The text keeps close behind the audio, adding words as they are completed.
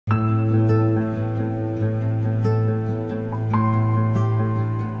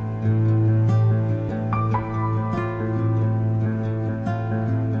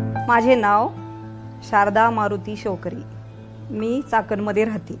माझे नाव शारदा मारुती शोकरी। मी चाकणमध्ये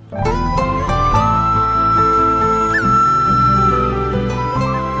राहते।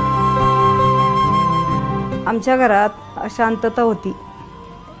 आमच्या घरात अशांतता होती,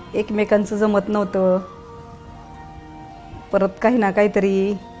 एकमेकांचं जमत नव्हतं। परत काही ना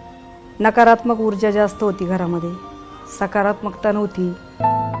काहीतरी नकारात्मक ऊर्जा जास्त होती घरामध्ये, सकारात्मकता नव्हती।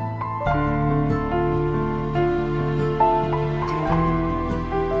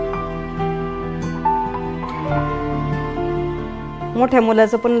 मोठ्या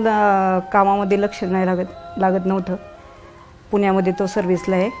मुलाचं पण कामामध्ये लक्ष नाही लागत नव्हतं। पुण्यामध्ये तो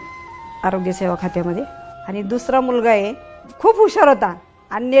सर्व्हिसला आहे, आरोग्य सेवा खात्यामध्ये। आणि दुसरा मुलगा आहे, खूप हुशार होता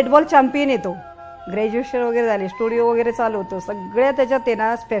आणि नेटबॉल चॅम्पियन येतो, ग्रॅज्युएशन वगैरे झाले, स्टुडिओ वगैरे चालू होतं, सगळ्या त्याच्यात आहे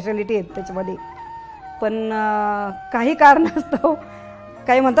ना स्पेशालिटी आहेत त्याच्यामध्ये। पण काही कारणास्तव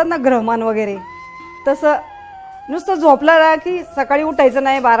काही म्हणतात ना ग्रहमान वगैरे, तसं नुसतं झोपला ना की सकाळी उठायचं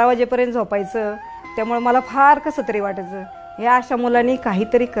नाही, 12 वाजेपर्यंत झोपायचं। त्यामुळे मला फार कसं तरी वाटायचं, या अशा मुलांनी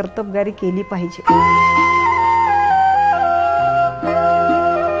काहीतरी कर्तबगारी केली पाहिजे।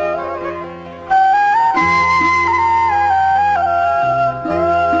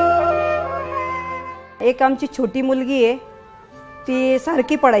 एक आमची छोटी मुलगी आहे, ती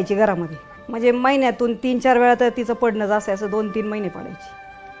सारखी पडायची घरामध्ये, म्हणजे महिन्यातून 3-4 वेळा तर तिचं पडणं असं 2-3 महिने पडायची।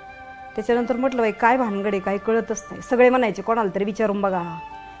 त्याच्यानंतर म्हटलं बाई काय भानगडे, काही कळतच नाही। सगळे म्हणायचे कोणाला तरी विचारून बघा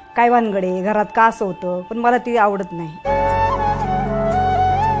काय भानगडे, घरात का असं होतं, पण मला ती आवडत नाही।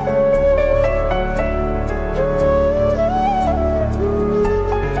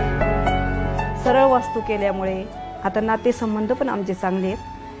 सरळ वास्तू केल्यामुळे आता नातेसंबंध पण आमचे चांगले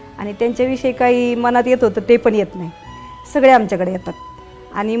आहेत आणि त्यांच्याविषयी काही मनात येत होतं ते पण येत नाही, सगळे आमच्याकडे येतात।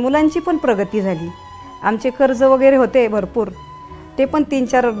 आणि मुलांची पण प्रगती झाली। आमचे कर्ज वगैरे होते भरपूर, ते पण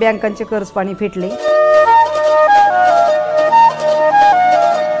 3-4 बँकांचे कर्ज पाणी फिटले।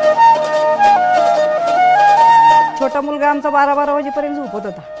 छोटा मुलगा आमचा 12-12 वाजेपर्यंत झोपत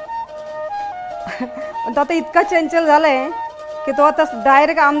होता, पण तो आता इतका चंचल झालाय की तो आता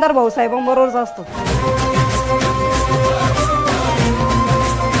डायरेक्ट आमदार भाऊसाहेबांबरोबरच असतो।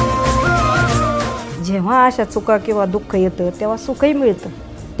 जेव्हा अशा चुका किंवा दुःख येतं तेव्हा सुखही मिळतं,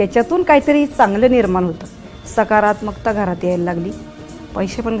 त्याच्यातून काहीतरी चांगलं निर्माण होतं। सकारात्मकता घरात यायला लागली,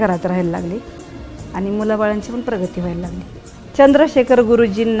 पैसे पण घरात राहायला लागले आणि मुलाबाळांची पण प्रगती व्हायला लागली। चंद्रशेखर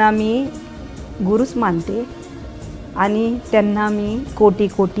गुरुजींना मी गुरुच मानते आणि त्यांना मी कोटी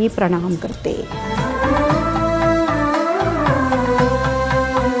कोटी प्रणाम करते।